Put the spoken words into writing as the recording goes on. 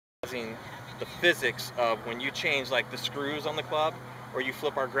causing the physics of when you change like the screws on the club, or you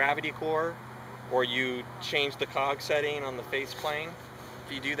flip our gravity core, or you change the cog setting on the face plane.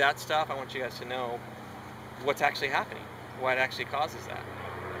 If you do that stuff, I want you guys to know what's actually happening, what actually causes that.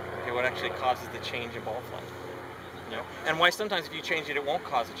 Okay, what actually causes the change in ball flight. You know, and why sometimes if you change it, it won't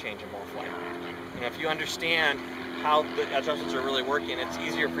cause a change in ball flight. You know, if you understand how the adjustments are really working, it's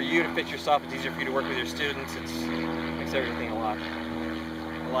easier for you to fit yourself. It's easier for you to work with your students. It makes everything a lot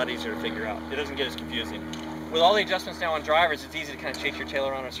easier to figure out. It doesn't get as confusing. With all the adjustments now on drivers, it's easy to kind of chase your tail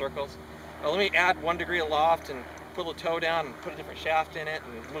around in circles. Now, let me add 1 degree of loft and put a toe down and put a different shaft in it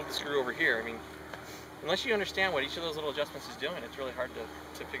and move the screw over here. I mean, unless you understand what each of those little adjustments is doing, it's really hard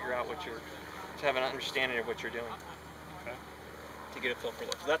to figure out what to have an understanding of what you're doing. Okay. To get a feel for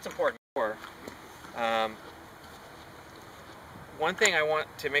those. So that's important. One thing I want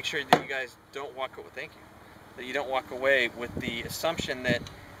to make sure that you guys don't walk away, that you don't walk away with the assumption that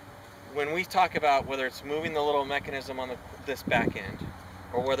when we talk about whether it's moving the little mechanism on this back end,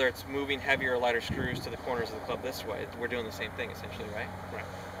 or whether it's moving heavier or lighter screws to the corners of the club this way, we're doing the same thing essentially, right? Right.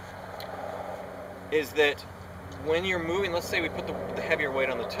 Is that when you're moving, let's say we put the heavier weight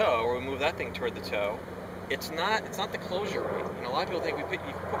on the toe, or we move that thing toward the toe, it's not the closure rate. You know, a lot of people think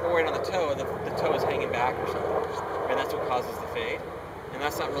you put more weight on the toe, the toe is hanging back or something, and that's what causes the fade. And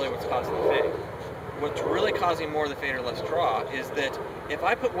that's not really what's causing the fade. What's really causing more of the fade or less draw is that if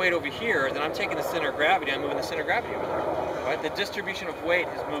I put weight over here, then I'm taking the center of gravity, I'm moving the center of gravity over there. Right? The distribution of weight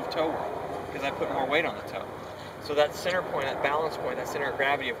has moved toward because I put more weight on the toe. So that center point, that balance point, that center of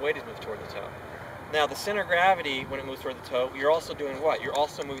gravity of weight is moved toward the toe. Now the center of gravity, when it moves toward the toe, you're also doing what? You're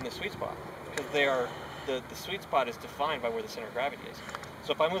also moving the sweet spot, because the sweet spot is defined by where the center of gravity is.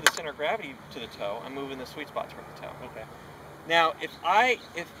 So if I move the center of gravity to the toe, I'm moving the sweet spot toward the toe. Okay. Now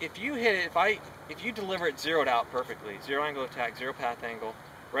if you hit it, if you deliver it zeroed out perfectly, zero angle attack, zero path angle,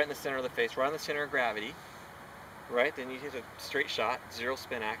 right in the center of the face, right on the center of gravity, right? Then you hit a straight shot, zero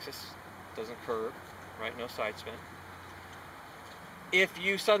spin axis, doesn't curve, right? No side spin. If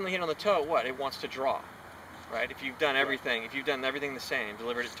you suddenly hit on the toe, what? It wants to draw, right? If you've done everything, the same,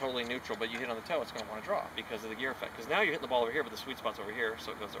 delivered it totally neutral, but you hit on the toe, it's going to want to draw because of the gear effect. Because now you're hitting the ball over here, but the sweet spot's over here,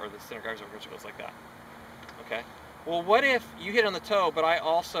 so it goes, or the center of gravity over here, so it goes like that. Okay. Well, what if you hit on the toe, but I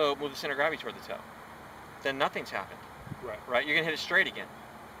also move the center of gravity toward the toe? Then nothing's happened. Right. Right? You're going to hit it straight again,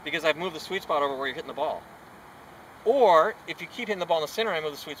 because I've moved the sweet spot over where you're hitting the ball. Or if you keep hitting the ball in the center and I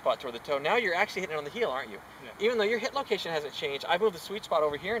move the sweet spot toward the toe, now you're actually hitting it on the heel, aren't you? Yeah. Even though your hit location hasn't changed, I've moved the sweet spot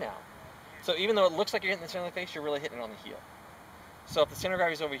over here now. So even though it looks like you're hitting the center of the face, you're really hitting it on the heel. So if the center of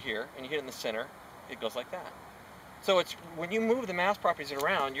gravity is over here and you hit it in the center, it goes like that. So it's when you move the mass properties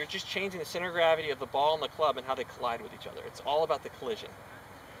around, you're just changing the center of gravity of the ball and the club and how they collide with each other. It's all about the collision.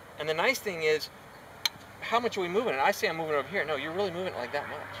 And the nice thing is, how much are we moving it? I say I'm moving it over here. No, you're really moving it like that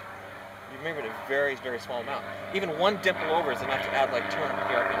much. You're moving it a very, very small amount. Even one dimple over is enough to add like 200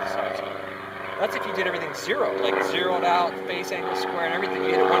 RPM to side spin. That's if you did everything zero, like zeroed out, face angle, square, and everything.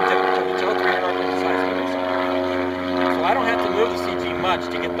 You hit it one dimple to the toe, 300 RPM to side spin. So I don't have to move the CG much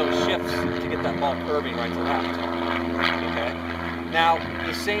to get those shifts, to get that ball curving right to left. Okay. Now,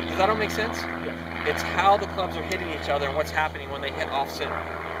 the same, does that all make sense? Yeah. It's how the clubs are hitting each other and what's happening when they hit off center.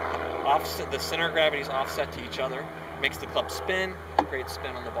 The center of gravity is offset to each other, makes the club spin, creates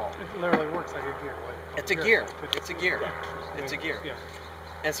spin on the ball. It literally works like a gear. It's a gear. It's a gear. It's a gear. Yeah.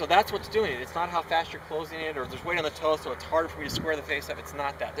 And so that's what's doing it. It's not how fast you're closing it, or there's weight on the toe, so it's harder for me to square the face up. It's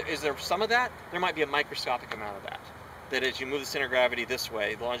not that. Is there some of that? There might be a microscopic amount of that. That as you move the center of gravity this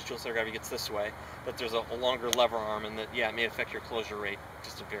way, the longitudinal center of gravity gets this way, that there's a longer lever arm, and that, yeah, it may affect your closure rate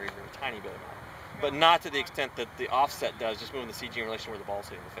just a very, very tiny bit amount. But not to the extent that the offset does, just moving the CG in relation to where the ball's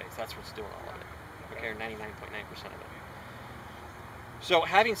hitting the face. That's what's doing all of it. Okay, or 99.9% of it. So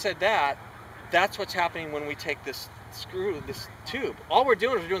having said that, that's what's happening when we take this screw, this tube. All we're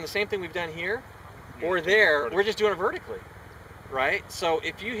doing is we're doing the same thing we've done here or there. We're just doing it vertically, right? So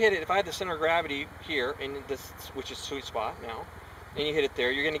if you hit it, if I had the center of gravity here, and this, which is sweet spot now, and you hit it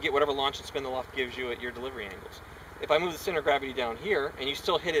there, you're going to get whatever launch and spin the loft gives you at your delivery angles. If I move the center of gravity down here, and you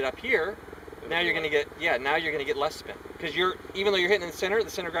still hit it up here, now you're going to get, now you're going to get less spin. Because even though you're hitting in the center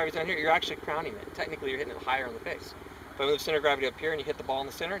of gravity's down here, you're actually crowning it. Technically, you're hitting it higher on the face. If I move the center of gravity up here and you hit the ball in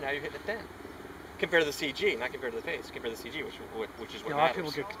the center, now you're hitting it thin. Compared to the CG, not compared to the face, compared to the CG, which is what matters. A lot of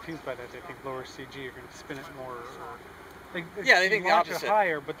people get confused by that. They think lower CG, you're going to spin it more. They think the opposite. It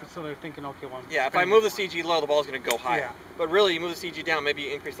higher, but so they're thinking, okay, well, yeah, if I move the CG low, the ball's going to go higher. Yeah. But really, you move the CG down, maybe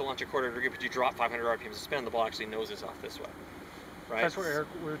you increase the launch a quarter degree, but you drop 500 RPMs of spin, the ball actually noses off this way. Right? That's where Eric,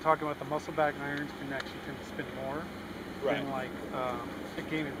 we were talking about the muscle back irons can actually tend to spin more than like the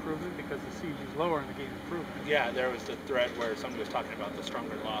game improvement because the CG is lower in the game improvement. Yeah, there was a thread where somebody was talking about the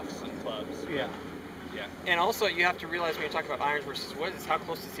stronger lofts and clubs. Yeah. Yeah. And also, you have to realize when you're talking about irons versus wood is how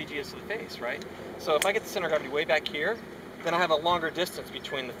close the CG is to the face, right? So if I get the center of gravity way back here, then I have a longer distance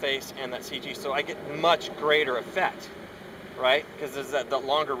between the face and that CG, so I get much greater effect, right? Because there's that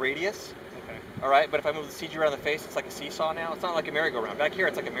longer radius. Okay. All right, but if I move the CG around the face, it's like a seesaw now. It's not like a merry-go-round. Back here,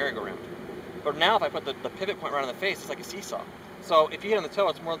 it's like a merry-go-round. But now, if I put the pivot point right on the face, it's like a seesaw. So if you hit on the toe,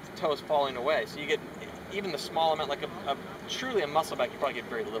 it's more the toe is falling away. So you get even the small amount, like truly a muscle back, you probably get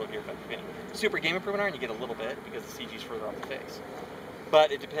very little gear effect. Super game improvement iron, you get a little bit because the CG is further off the face.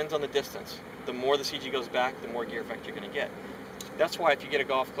 But it depends on the distance. The more the CG goes back, the more gear effect you're going to get. That's why if you get a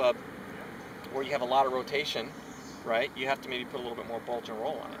golf club where you have a lot of rotation, right, you have to maybe put a little bit more bulge and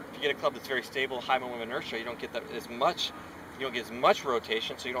roll on it. If you get a club that's very stable, high moment of inertia, you don't get that as much. You don't get as much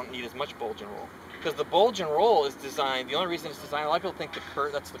rotation, so you don't need as much bulge and roll. Because the bulge and roll is designed, the only reason it's designed, a lot of people think the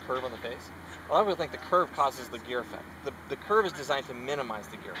curve, that's the curve on the face. A lot of people think the curve causes the gear effect. The curve is designed to minimize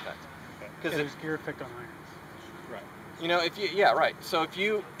the gear effect. Because there's gear effect on irons. Right. You know, if you, yeah, right. So if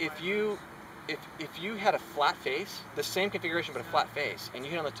you had a flat face, the same configuration but a flat face, and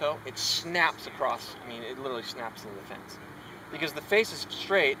you hit on the toe, it snaps across. I mean, it literally snaps into the fence. Because the face is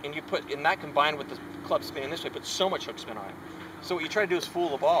straight, and that combined with the club spinning this way, puts so much hook spin on it. So what you try to do is fool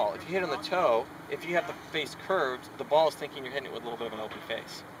the ball. If you hit on the toe, if you have the face curved, the ball is thinking you're hitting it with a little bit of an open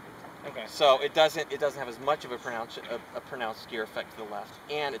face. Okay. So it doesn't have as much of a pronounced gear effect to the left,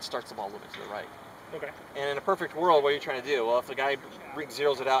 and it starts the ball a little bit to the right. Okay. And in a perfect world, what are you trying to do? Well, if the guy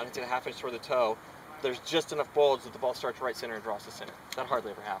zeroes it out and hits it a half inch toward the toe, there's just enough bulge that the ball starts right center and draws to center. That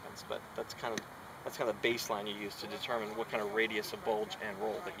hardly ever happens, but that's kind of the baseline you use to determine what kind of radius of bulge and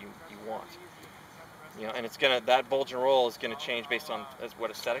roll that you want. You know, and that bulge and roll is gonna change based on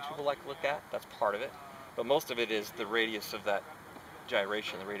what aesthetics people like to look at. That's part of it, but most of it is the radius of that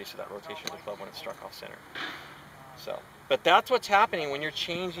gyration, the radius of that rotation of the club when it's struck off center. So, but that's what's happening when you're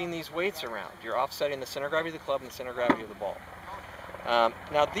changing these weights around. You're offsetting the center of gravity of the club and the center of gravity of the ball.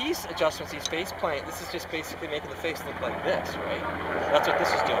 Now these adjustments, these face plane, this is just basically making the face look like this, right? That's what this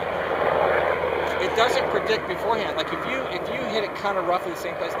is doing. It doesn't predict beforehand. Like if you hit it kind of roughly the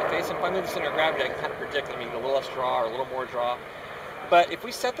same place in the face, and if I move the center of gravity, I can kind of predict. I mean, a little less draw or a little more draw. But if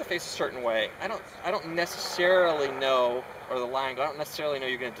we set the face a certain way, I don't necessarily know, or the line angle, I don't necessarily know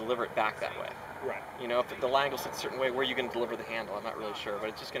you're going to deliver it back that way. Right. You know, if the line angle sits a certain way, where are you going to deliver the handle? I'm not really sure, but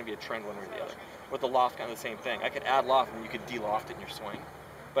it's just going to be a trend one way or the other. With the loft, kind of the same thing. I could add loft and you could de-loft it in your swing,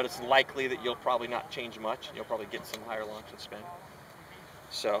 but it's likely that you'll probably not change much, and you'll probably get some higher launch and spin.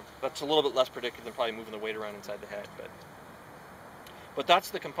 So that's a little bit less predictive than probably moving the weight around inside the head, but that's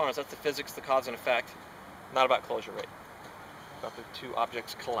the components. That's the physics, the cause and effect. Not about closure rate. About the two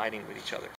objects colliding with each other.